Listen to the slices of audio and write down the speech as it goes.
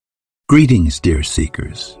Greetings, dear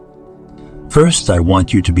seekers. First, I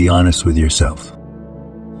want you to be honest with yourself.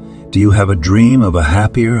 Do you have a dream of a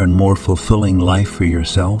happier and more fulfilling life for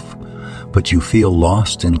yourself, but you feel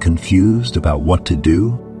lost and confused about what to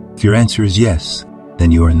do? If your answer is yes,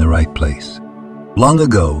 then you are in the right place. Long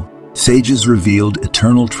ago, sages revealed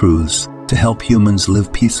eternal truths to help humans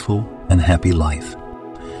live peaceful and happy life.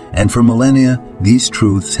 And for millennia, these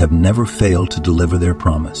truths have never failed to deliver their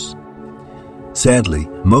promise. Sadly,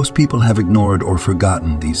 most people have ignored or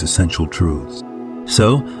forgotten these essential truths.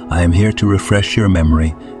 So, I am here to refresh your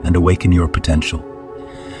memory and awaken your potential.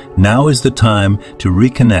 Now is the time to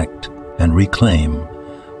reconnect and reclaim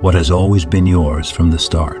what has always been yours from the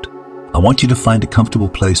start. I want you to find a comfortable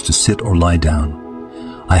place to sit or lie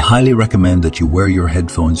down. I highly recommend that you wear your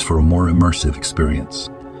headphones for a more immersive experience.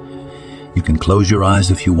 You can close your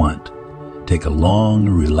eyes if you want. Take a long,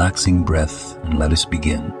 relaxing breath and let us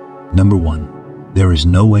begin. Number 1. There is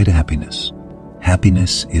no way to happiness.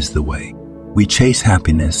 Happiness is the way. We chase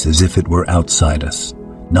happiness as if it were outside us,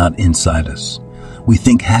 not inside us. We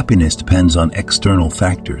think happiness depends on external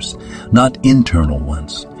factors, not internal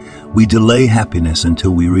ones. We delay happiness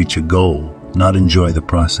until we reach a goal, not enjoy the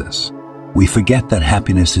process. We forget that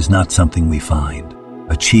happiness is not something we find,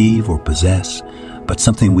 achieve, or possess, but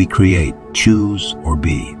something we create, choose, or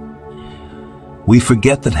be. We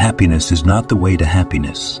forget that happiness is not the way to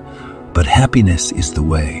happiness, but happiness is the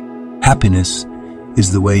way. Happiness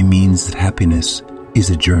is the way means that happiness is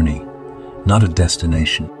a journey, not a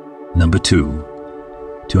destination. Number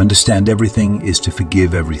 2, to understand everything is to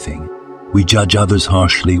forgive everything. We judge others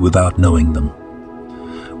harshly without knowing them.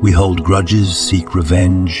 We hold grudges, seek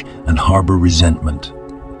revenge, and harbor resentment.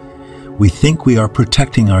 We think we are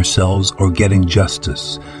protecting ourselves or getting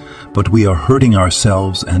justice, but we are hurting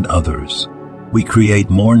ourselves and others. We create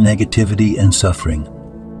more negativity and suffering.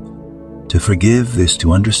 To forgive is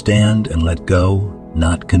to understand and let go,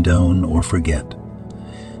 not condone or forget.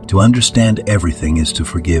 To understand everything is to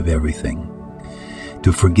forgive everything.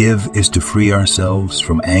 To forgive is to free ourselves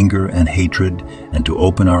from anger and hatred and to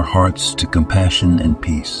open our hearts to compassion and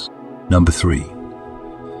peace. Number 3.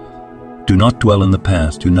 Do not dwell in the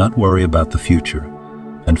past, do not worry about the future,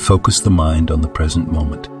 and focus the mind on the present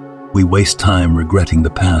moment. We waste time regretting the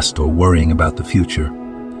past or worrying about the future.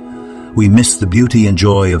 We miss the beauty and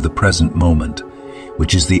joy of the present moment,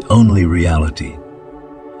 which is the only reality.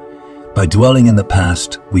 By dwelling in the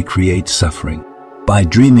past, we create suffering. By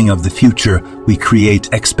dreaming of the future, we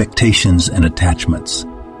create expectations and attachments.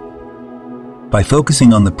 By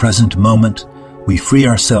focusing on the present moment, we free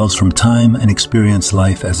ourselves from time and experience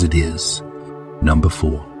life as it is. Number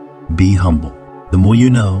 4, be humble. The more you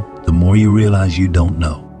know, the more you realize you don't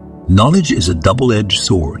know. Knowledge is a double-edged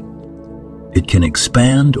sword. It can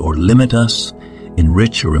expand or limit us,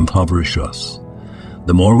 enrich or impoverish us.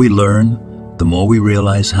 The more we learn, the more we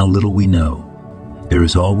realize how little we know. There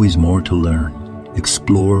is always more to learn,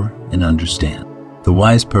 explore, and understand. The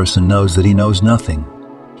wise person knows that he knows nothing.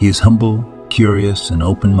 He is humble, curious, and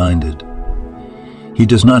open-minded. He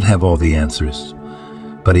does not have all the answers,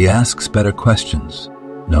 but he asks better questions.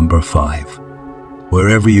 Number 5.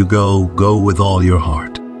 Wherever you go, go with all your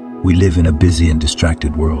heart. We live in a busy and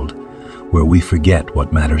distracted world, where we forget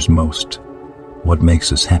what matters most, what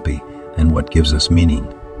makes us happy, and what gives us meaning.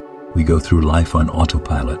 We go through life on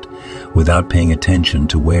autopilot, without paying attention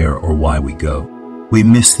to where or why we go. We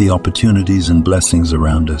miss the opportunities and blessings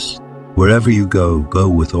around us. Wherever you go, go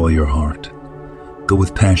with all your heart. Go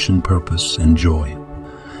with passion, purpose, and joy.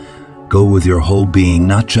 Go with your whole being,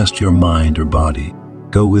 not just your mind or body.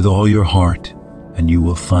 Go with all your heart, and you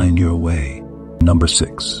will find your way. Number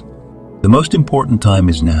 6. The most important time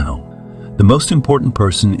is now. The most important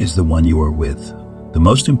person is the one you are with. The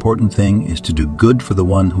most important thing is to do good for the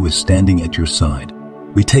one who is standing at your side.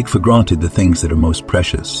 We take for granted the things that are most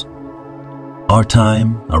precious. Our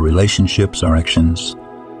time, our relationships, our actions.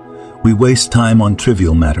 We waste time on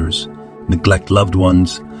trivial matters, neglect loved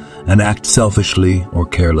ones, and act selfishly or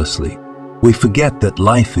carelessly. We forget that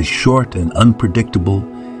life is short and unpredictable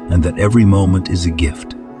and that every moment is a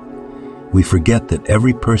gift. We forget that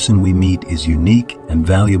every person we meet is unique and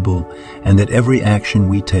valuable, and that every action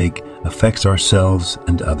we take affects ourselves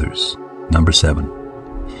and others. Number 7.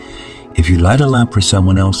 If you light a lamp for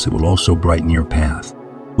someone else, it will also brighten your path.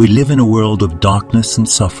 We live in a world of darkness and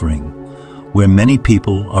suffering, where many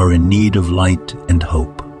people are in need of light and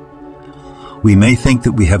hope. We may think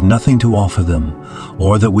that we have nothing to offer them,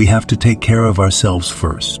 or that we have to take care of ourselves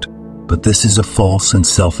first. But this is a false and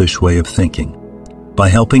selfish way of thinking. By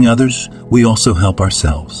helping others, we also help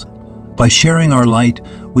ourselves. By sharing our light,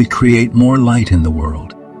 we create more light in the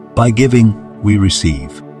world. By giving, we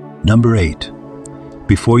receive. Number 8.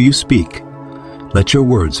 Before you speak, let your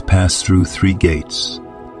words pass through 3 gates.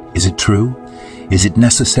 Is it true? Is it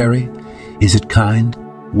necessary? Is it kind?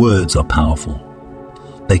 Words are powerful.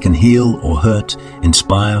 They can heal or hurt,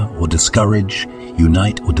 inspire or discourage,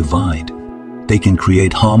 unite or divide. They can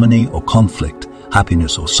create harmony or conflict,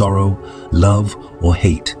 happiness or sorrow, love or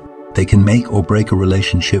hate. They can make or break a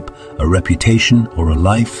relationship, a reputation or a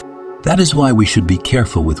life. That is why we should be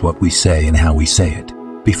careful with what we say and how we say it.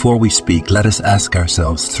 Before we speak, let us ask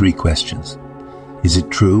ourselves 3 questions. Is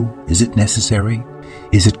it true? Is it necessary?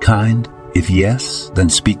 Is it kind? If yes, then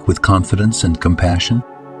speak with confidence and compassion.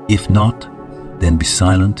 If not, then be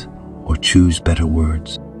silent or choose better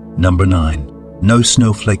words. Number 9. No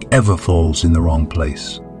snowflake ever falls in the wrong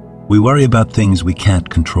place. We worry about things we can't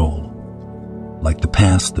control, like the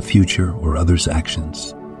past, the future, or others'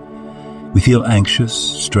 actions. We feel anxious,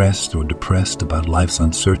 stressed, or depressed about life's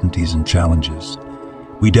uncertainties and challenges.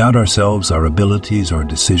 We doubt ourselves, our abilities, our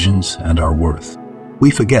decisions, and our worth. We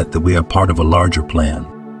forget that we are part of a larger plan,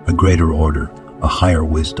 a greater order, a higher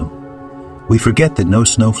wisdom. We forget that no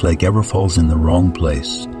snowflake ever falls in the wrong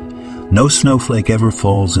place. No snowflake ever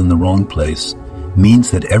falls in the wrong place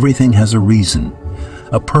means that everything has a reason,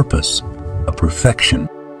 a purpose, a perfection.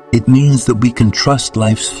 It means that we can trust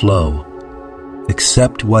life's flow,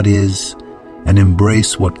 accept what is, and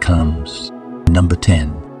embrace what comes. Number 10.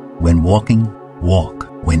 When walking, walk.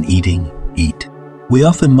 When eating, eat. We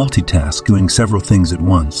often multitask, doing several things at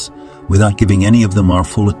once, without giving any of them our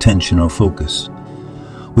full attention or focus.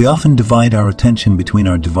 We often divide our attention between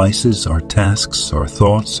our devices, our tasks, our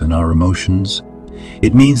thoughts, and our emotions.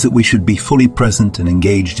 It means that we should be fully present and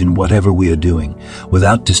engaged in whatever we are doing,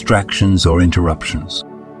 without distractions or interruptions.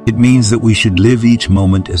 It means that we should live each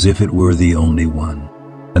moment as if it were the only one.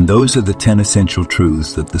 And those are the 10 essential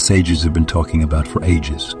truths that the sages have been talking about for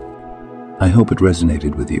ages. I hope it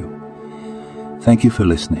resonated with you. Thank you for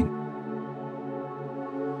listening.